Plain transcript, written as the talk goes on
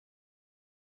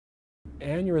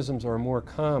Aneurysms are more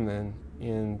common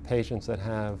in patients that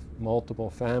have multiple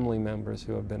family members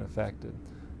who have been affected.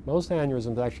 Most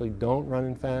aneurysms actually don't run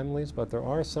in families, but there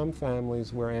are some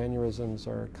families where aneurysms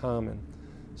are common.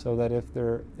 So that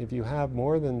if you have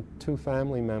more than 2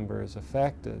 family members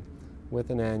affected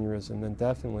with an aneurysm, then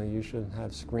definitely you should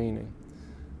have screening.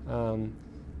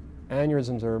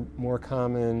 Aneurysms are more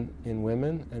common in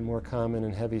women and more common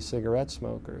in heavy cigarette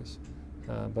smokers.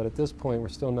 But at this point, we're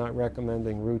still not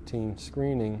recommending routine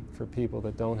screening for people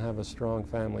that don't have a strong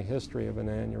family history of an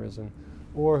aneurysm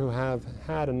or who have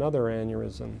had another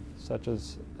aneurysm, such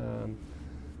as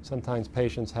sometimes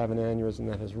patients have an aneurysm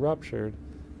that has ruptured,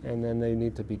 and then they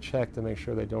need to be checked to make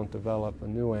sure they don't develop a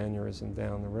new aneurysm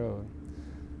down the road.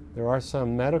 There are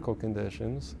some medical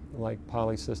conditions, like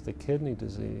polycystic kidney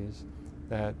disease,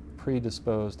 that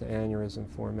predispose to aneurysm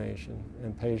formation,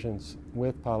 and patients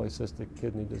with polycystic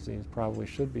kidney disease probably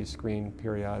should be screened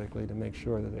periodically to make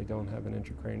sure that they don't have an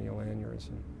intracranial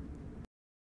aneurysm.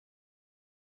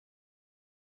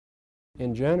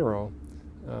 In general,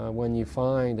 when you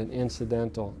find an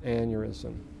incidental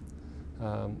aneurysm,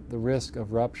 the risk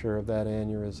of rupture of that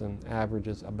aneurysm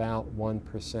averages about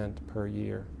 1% per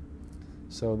year.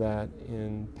 So that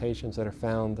in patients that are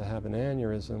found to have an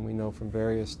aneurysm, we know from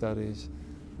various studies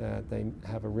that they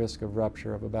have a risk of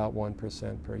rupture of about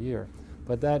 1% per year.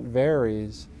 But that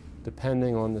varies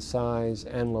depending on the size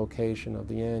and location of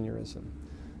the aneurysm.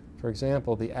 For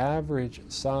example, the average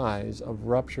size of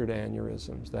ruptured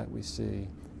aneurysms that we see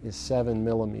is 7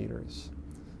 millimeters.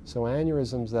 So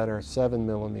aneurysms that are 7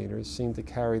 millimeters seem to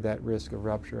carry that risk of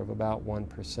rupture of about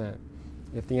 1%.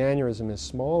 If the aneurysm is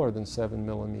smaller than 7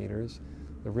 millimeters,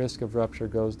 the risk of rupture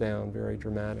goes down very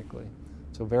dramatically.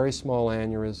 So very small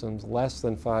aneurysms, less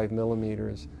than 5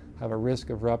 millimeters, have a risk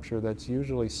of rupture that's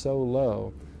usually so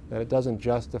low that it doesn't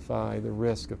justify the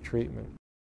risk of treatment.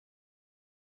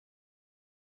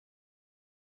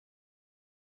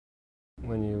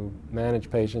 When you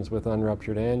manage patients with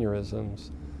unruptured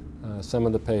aneurysms, some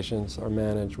of the patients are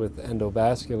managed with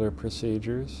endovascular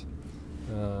procedures,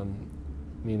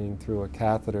 meaning through a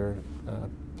catheter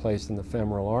placed in the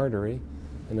femoral artery,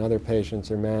 and other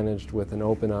patients are managed with an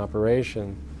open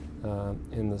operation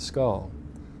in the skull.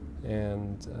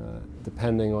 And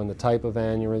depending on the type of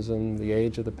aneurysm, the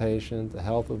age of the patient, the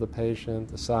health of the patient,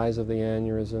 the size of the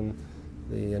aneurysm,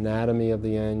 the anatomy of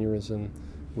the aneurysm,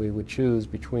 we would choose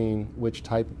between which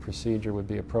type of procedure would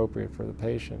be appropriate for the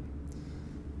patient.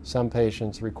 Some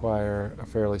patients require a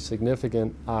fairly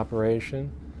significant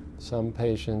operation. Some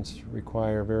patients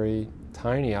require very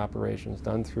tiny operations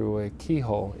done through a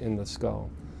keyhole in the skull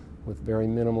with very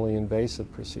minimally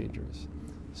invasive procedures.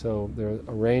 So there are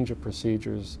a range of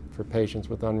procedures for patients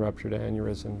with unruptured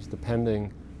aneurysms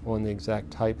depending on the exact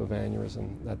type of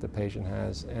aneurysm that the patient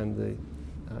has and the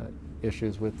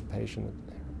issues with the patient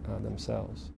themselves.